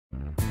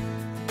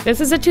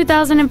This is a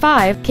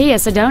 2005 Kia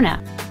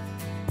Sedona.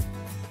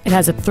 It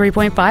has a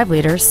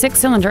 3.5-liter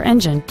six-cylinder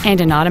engine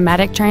and an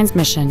automatic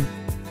transmission.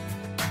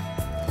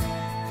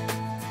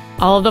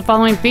 All of the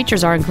following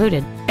features are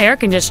included: air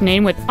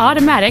conditioning with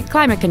automatic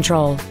climate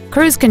control,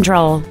 cruise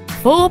control,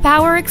 full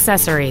power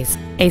accessories,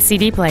 a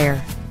CD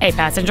player, a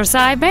passenger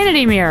side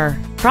vanity mirror,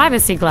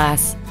 privacy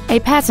glass, a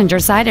passenger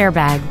side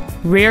airbag,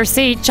 rear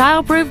seat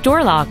child-proof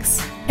door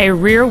locks, a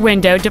rear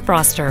window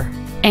defroster,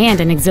 and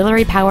an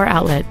auxiliary power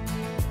outlet.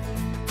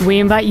 We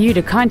invite you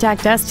to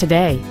contact us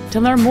today to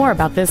learn more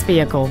about this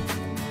vehicle.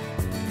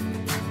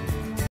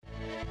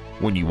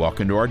 When you walk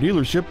into our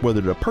dealership,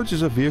 whether to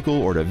purchase a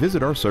vehicle or to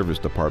visit our service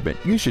department,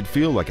 you should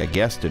feel like a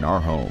guest in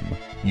our home.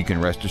 You can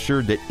rest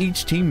assured that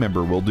each team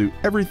member will do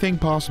everything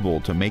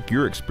possible to make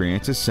your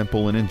experience as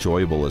simple and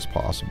enjoyable as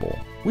possible.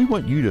 We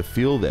want you to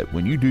feel that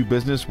when you do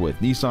business with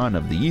Nissan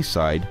of the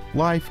Eastside,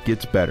 life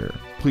gets better.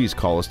 Please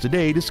call us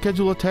today to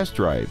schedule a test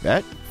drive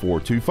at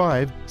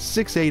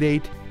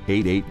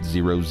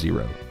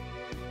 425-688-8800.